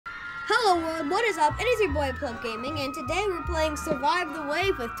Hello world, what is up? It is your boy Plug Gaming, and today we're playing Survive the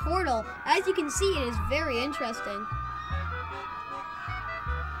Wave with Torttl. As you can see, it is very interesting.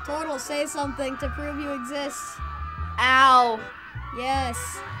 Torttl, say something to prove you exist. Ow.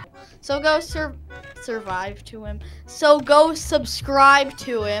 Yes. So go survive to him. So go subscribe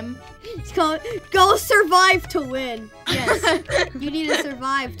to him. Go survive to win. Yes. You need to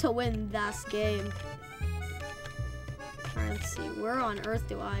survive to win this game. Alright, let's see. Where on earth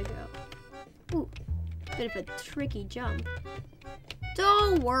do I go? Ooh, bit of a tricky jump.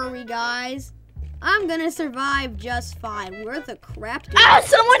 Don't worry, guys. I'm gonna survive just fine. Where the crap do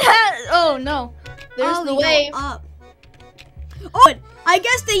someone has. Oh no. There's the wave. Up. Oh, I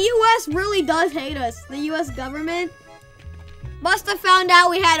guess the U.S. really does hate us. The U.S. government must have found out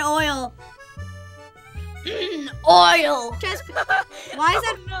we had oil. Oil. Why is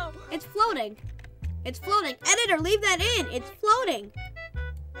that? Oh, no. It's floating. It's floating. Editor, leave that in. It's floating.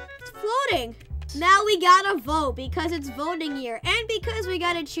 It's floating. Now we gotta vote because it's voting year and because we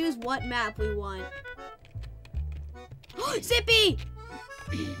gotta choose what map we want. Zippy!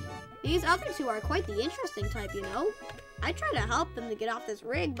 These other two are quite the interesting type, you know? I try to help them to get off this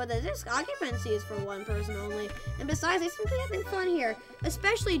rig, but the disc occupancy is for one person only. And besides, they seem to be having fun here,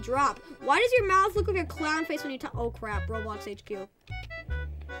 especially Drop. Why does your mouth look like a clown face when you talk? Oh crap, Roblox HQ.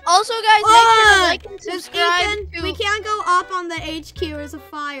 Also, guys, make sure to like and subscribe. Ethan, we can't go up on the HQ. There's a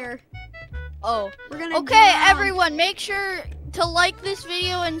fire. Oh. We're gonna Okay, drown. everyone, make sure to like this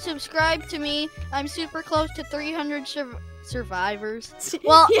video and subscribe to me. I'm super close to 300 survivors.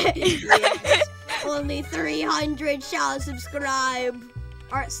 Well, yes. Only 300 shall subscribe.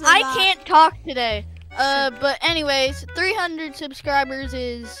 I can't talk today. But anyways, 300 subscribers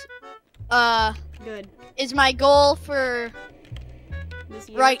is good. Is my goal for This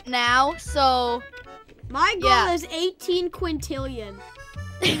year. right now. So my goal is 18 quintillion.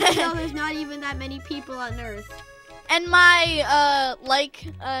 So there's not even that many people on Earth. And my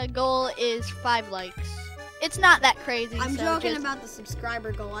goal is 5 likes. It's not that crazy. I'm joking about the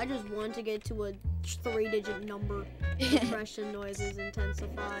subscriber goal. I just want to get to a 3-digit number. Depression noises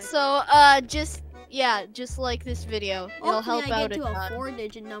intensify. So just like this video. It'll help hopefully I out get to a ton.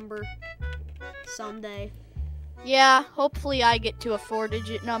 4-digit number someday. Yeah, hopefully I get to a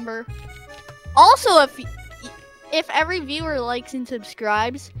 4-digit number. Also, if every viewer likes and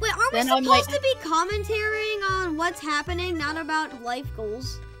subscribes, wait, are we supposed to be commentating on what's happening, not about life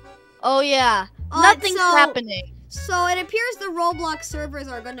goals? Oh yeah, nothing's happening. So it appears the Roblox servers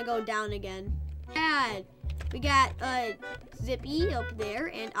are gonna go down again. And we got Zippy up there,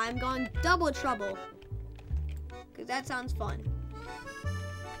 and I'm going double trouble. Cause that sounds fun.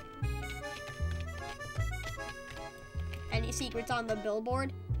 Any secrets on the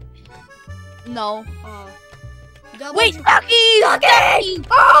billboard? No. Wait, duckies! Ducky!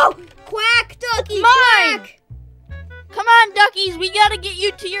 Oh! Quack, Ducky! Mine! Quack! Come on, duckies! We gotta get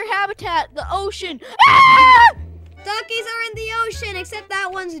you to your habitat, the ocean. Ah! Duckies are in the ocean, except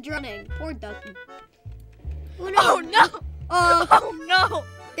that one's drowning. Poor ducky. Oh no! Oh no!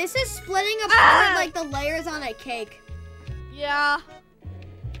 This is splitting apart like the layers on a cake. Yeah.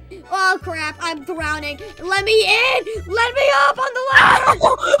 Oh crap, I'm drowning. Let me in! Let me up on the ladder!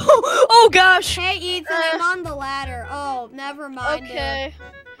 Oh gosh! Hey Ethan, I'm on the ladder. Oh, never mind. Okay.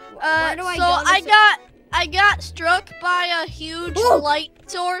 Where do I so go? I got struck by a huge light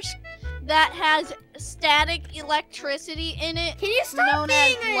source that has static electricity in it. Can you stop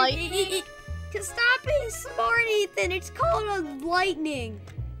being stop being smart, Ethan? It's called a lightning.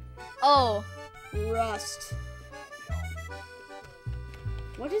 Oh. Rust.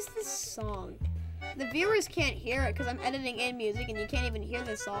 What is this song? The viewers can't hear it because I'm editing in music and you can't even hear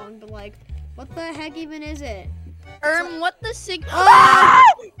the song, but like, what the heck even is it? What the sig-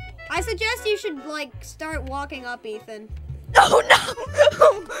 I suggest you should like start walking up, Ethan. Oh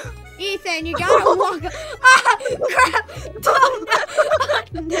no! Ethan, you gotta walk up. Crap! Oh,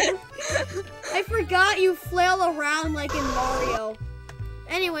 no. I forgot you flail around like in Mario.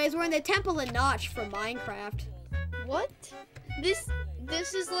 Anyways, we're in the Temple of Notch from Minecraft. What? This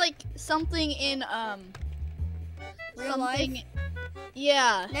is like something in Real life?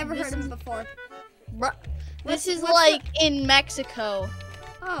 Yeah. Never heard of him before. This is like in Mexico.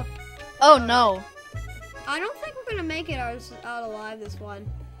 Oh. Oh no. I don't think we're gonna make it out alive this one.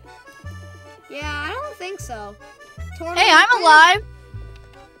 Yeah, I don't think so. Torttl, hey, I'm alive.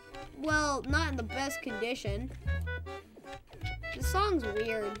 Well, not in the best condition. This song's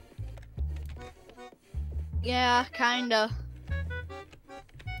weird. Yeah, kinda.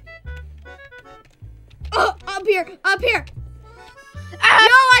 Oh, up here, up here.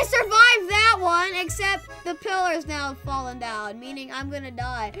 I survived that one, except the pillar's now fallen down, meaning I'm gonna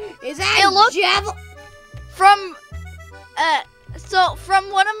die. Is that javelin? So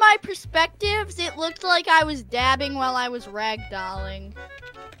from one of my perspectives, it looked like I was dabbing while I was ragdolling.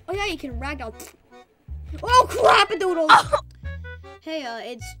 Oh yeah, you can ragdoll. Oh crap-a-doodles! Oh.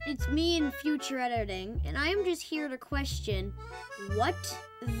 Hey, it's me in future editing, and I am just here to question, what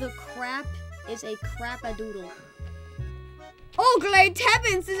the crap is a crap-a-doodle? Oh, great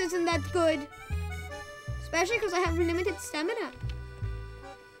heavens, this isn't that good. Especially because I have limited stamina.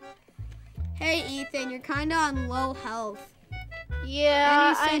 Hey, Ethan, you're kind of on low health.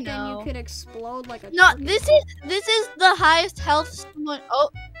 Yeah, I know. Then you could explode like a. No, this is the highest health someone.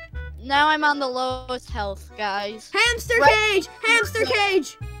 Oh, now I'm on the lowest health, guys. Hamster cage! Hamster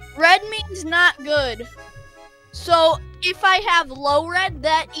cage! Red means not good. So if I have low red,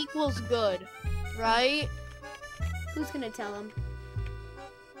 that equals good, right? Who's gonna tell him?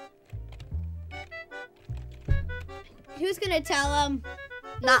 Who's gonna tell him?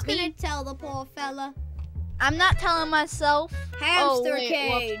 Not Who's me. gonna tell the poor fella? I'm not telling myself. Hamster cage.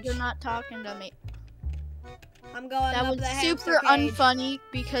 cage. You're not talking to me. I'm going that up was the hamster super cage. unfunny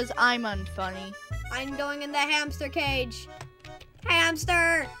because I'm unfunny. I'm going in the hamster cage.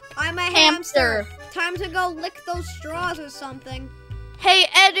 Hamster! I'm a hamster. Time to go lick those straws or something. Hey,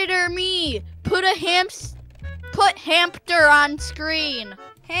 editor me! Put hamster on screen.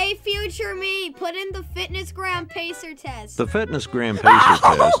 Hey, future me! Put in the fitness gram pacer test. The fitness gram pacer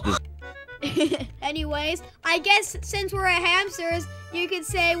test is... Anyways, I guess since we're hamsters, you could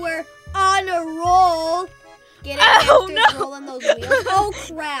say we're on a roll. Getting hamsters rolling those wheels. Oh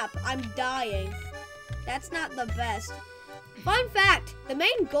crap, I'm dying. That's not the best. Fun fact, the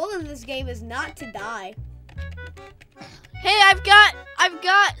main goal of this game is not to die. Hey, I've got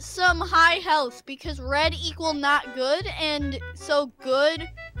some high health because red equal not good, and so good,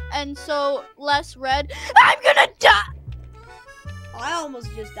 and so less red. I'm gonna die! I almost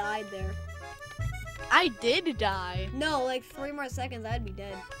just died there. I did die. No, like 3 more seconds, I'd be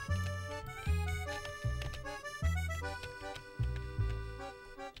dead.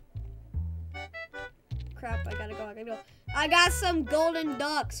 Crap, I gotta go. I got some golden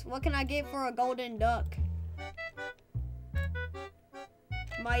ducks. What can I get for a golden duck?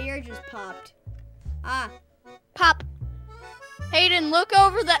 My ear just popped. Ah. Pop. Hayden, look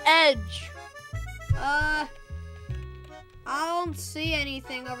over the edge. I don't see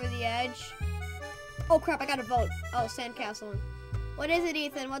anything over the edge. Oh crap, I gotta vote. Oh, sandcastle. What is it,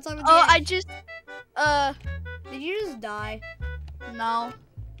 Ethan? What's over the edge? Oh, I just, Did you just die? No.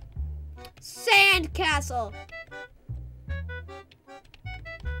 Sandcastle!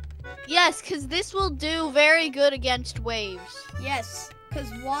 Yes, because this will do very good against waves. Yes,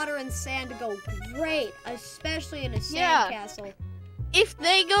 because water and sand go great, especially in a sandcastle. If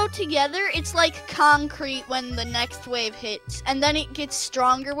they go together, it's like concrete when the next wave hits, and then it gets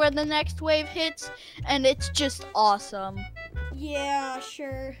stronger when the next wave hits, and it's just awesome. Yeah,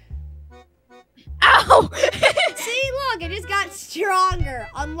 sure. Ow! See, look, it just got stronger,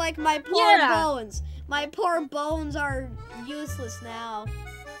 unlike my poor bones. My poor bones are useless now.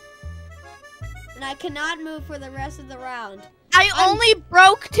 And I cannot move for the rest of the round. I only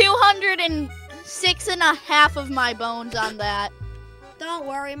broke 206.5 of my bones on that. Don't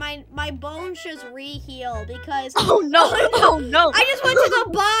worry, my bones just re-heal because... Oh no, oh no. I just went to the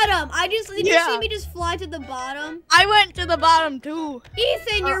bottom. Did you see me just fly to the bottom? I went to the bottom too.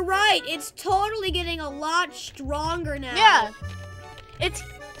 Ethan, you're right. It's totally getting a lot stronger now. Yeah.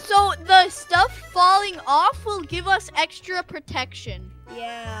 So the stuff falling off will give us extra protection.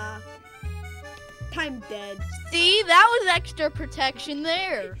 Yeah. I'm dead. See, that was extra protection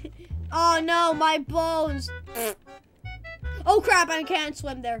there. Oh no, my bones. Oh crap, I can't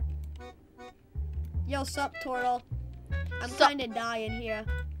swim there. Yo, sup, Torttl? I'm kinda dying here.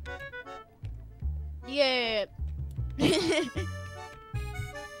 Yeah.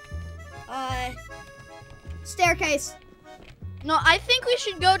 Staircase. No, I think we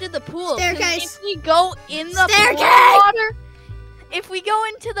should go to the pool. Staircase. If we go in the Staircase! pool water, if we go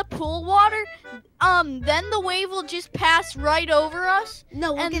into the pool water, then the wave will just pass right over us.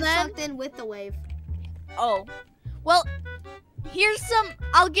 No, we'll and get then... sucked in with the wave. Oh. Well,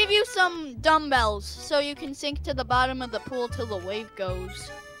 I'll give you some dumbbells so you can sink to the bottom of the pool till the wave goes.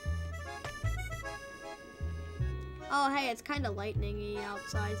 Oh, hey, it's kind of lightning-y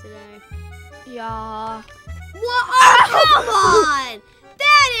outside today. Yeah. What? Oh, come on!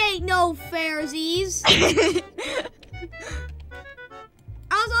 That ain't no fairsies.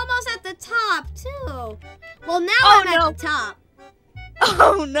 I was almost at the top, too. Well, now I'm at the top.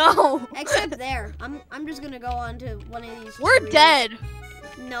 Oh no. Except there. I'm just gonna go on to one of these. We're trees. dead.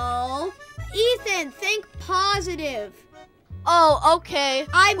 No. Ethan, think positive. Oh, okay.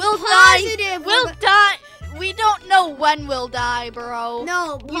 We'll Die. positive. We'll die. We don't know when we'll die, bro.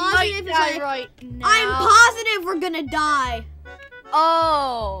 No, We might positive is die like, right now. I'm positive we're gonna die.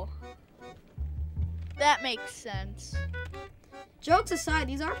 Oh. That makes sense. Jokes aside,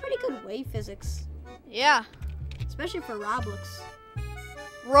 these are pretty good wave physics. Yeah. Especially for Roblox.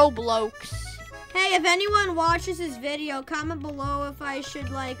 Roblox. Hey, if anyone watches this video, comment below if I should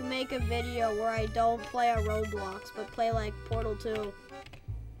like make a video where I don't play a Roblox, but play like Portal 2.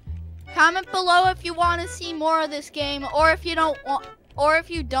 Comment below if you want to see more of this game, or if you don't want, or if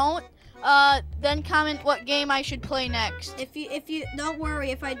you don't, then comment what game I should play next. If you don't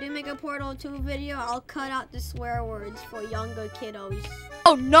worry, if I do make a Portal 2 video, I'll cut out the swear words for younger kiddos.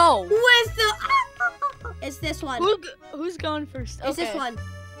 Oh no! Who is the? It's this one. Who's going first? It's this Okay. one.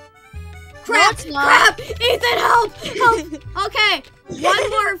 Crap! it's not. Crap! Ethan, help! Help! Okay, one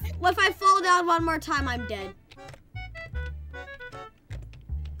more. If I fall down one more time, I'm dead.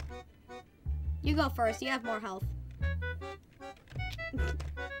 You go first. You have more health.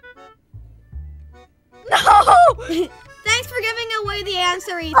 No! Thanks for giving away the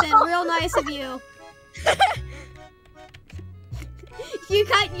answer, Ethan. Real nice of you.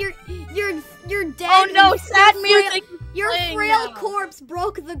 You're dead. Oh no! Your Sad frail- music. Your playing frail now. corpse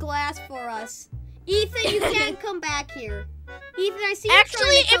broke the glass for us. Ethan, you can't come back here. Ethan, I see you Actually,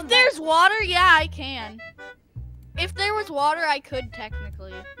 trying to if come there's water, yeah, I can. If there was water, I could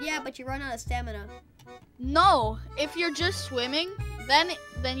technically. back. Yeah, but you run out of stamina. No, if you're just swimming,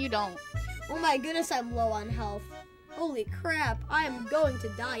 then you don't. Oh my goodness, I'm low on health. Holy crap, I am going to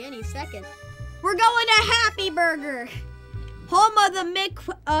die any second. We're going to Happy Burger. Home of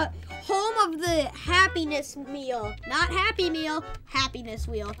the happiness meal. Not Happy Meal, happiness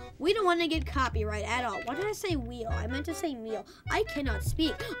wheel. We don't want to get copyright at all. Why did I say wheel? I meant to say meal. I cannot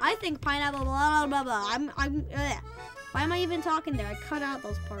speak. I think pineapple, blah, blah, blah, blah. Why am I even talking there? I cut out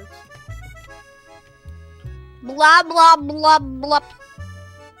those parts. Blah blah blah blah.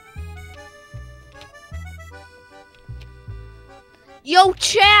 Yo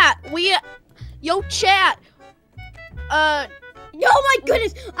chat, yo chat. Oh my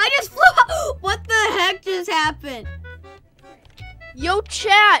goodness, I just flew out. What the heck just happened? Yo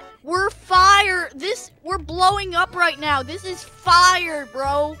chat, we're fire. We're blowing up right now. This is fire,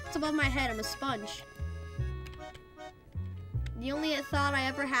 bro. It's above my head, I'm a sponge. The only thought I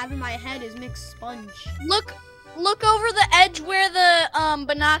ever have in my head is mixed sponge. Look over the edge where the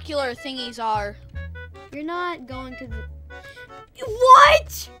binocular thingies are. You're not going to the...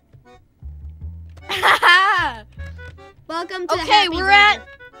 What? Welcome to Okay, Happy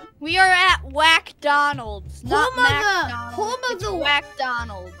we are at Whack-Donald's, not McDonald's. home of the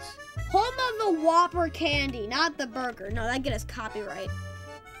Whack-Donald's. home of the Whopper candy, not the burger. No, that get us copyright.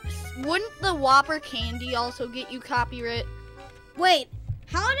 Wouldn't the Whopper candy also get you copyright? Wait,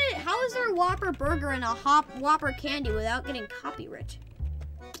 how is there a Whopper burger and a Whopper candy without getting copyright?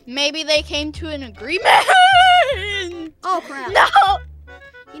 Maybe they came to an agreement. Oh crap. No.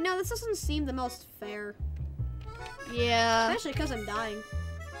 You know, this doesn't seem the most fair. Yeah. Especially because I'm dying.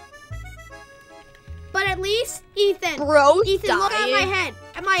 But at least, Ethan, Bro, Ethan, look at my head.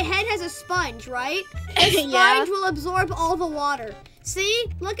 And my head has a sponge, right? The sponge Yeah. will absorb all the water. See?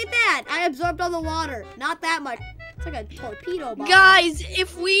 Look at that. I absorbed all the water. Not that much. It's like a torpedo bomb. Guys,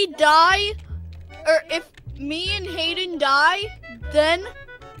 if we die, or if me and Hayden die, then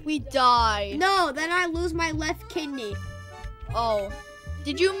we die. No, then I lose my left kidney. Oh.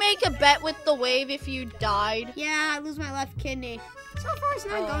 Did you make a bet with the wave if you died? Yeah, I lose my left kidney. So far, it's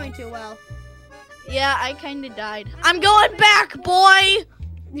not Oh. going too well. Yeah, I kinda died. I'm going back, boy!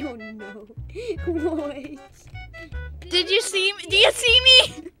 No, no. What? Did you see me? Do you see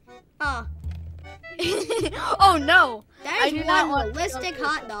me? Ah, Oh no. that I is do not one want to realistic go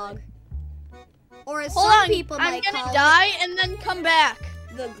hot dog. Or as Hold some on, people I'm might gonna call die and then come back.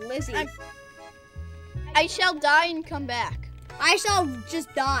 it, the glizzy. I shall die and come back. I shall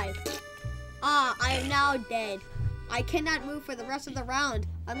just die. Ah, I am now dead. I cannot move for the rest of the round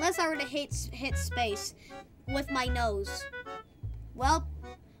unless I were to hit space with my nose. Well,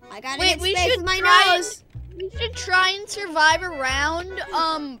 I gotta hit we space should with my try nose. We should try and survive a round.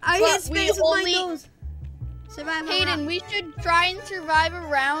 I but hit space with my nose. Survive a Hayden, round. we should try and survive a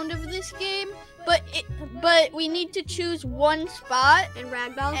round of this game, but we need to choose one spot And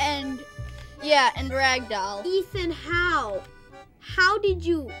ragdoll. and ragdoll. Ethan, how? How did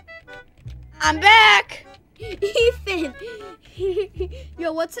you? I'm back. Ethan!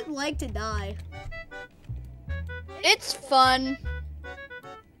 Yo, what's it like to die? It's fun.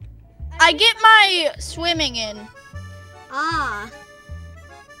 I get my swimming in. Ah.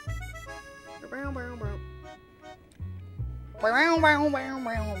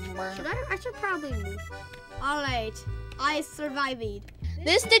 I should probably move. Alright. I survived.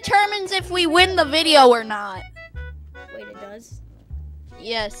 This determines if we win the video or not. Wait, it does?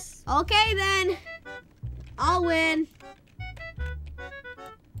 Yes. Okay then. I'll win.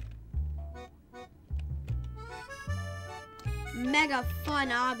 Mega fun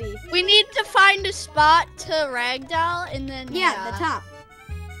obby. We need to find a spot to ragdoll and then Yeah, the top.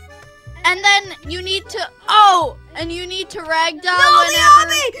 And then you need to and you need to ragdoll No, the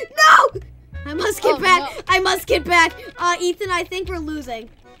whenever. obby! No! I must get back. No. I must get back. Ethan, I think we're losing.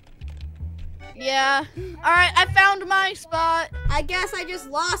 Yeah. All right, I found my spot. I guess I just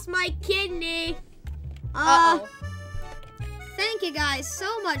lost my kidney. Uh-oh. Thank you guys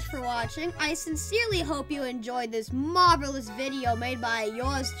so much for watching. I sincerely hope you enjoyed this marvelous video made by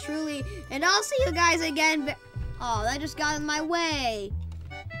yours truly. And I'll see you guys again. Oh, that just got in my way.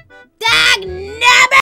 Dag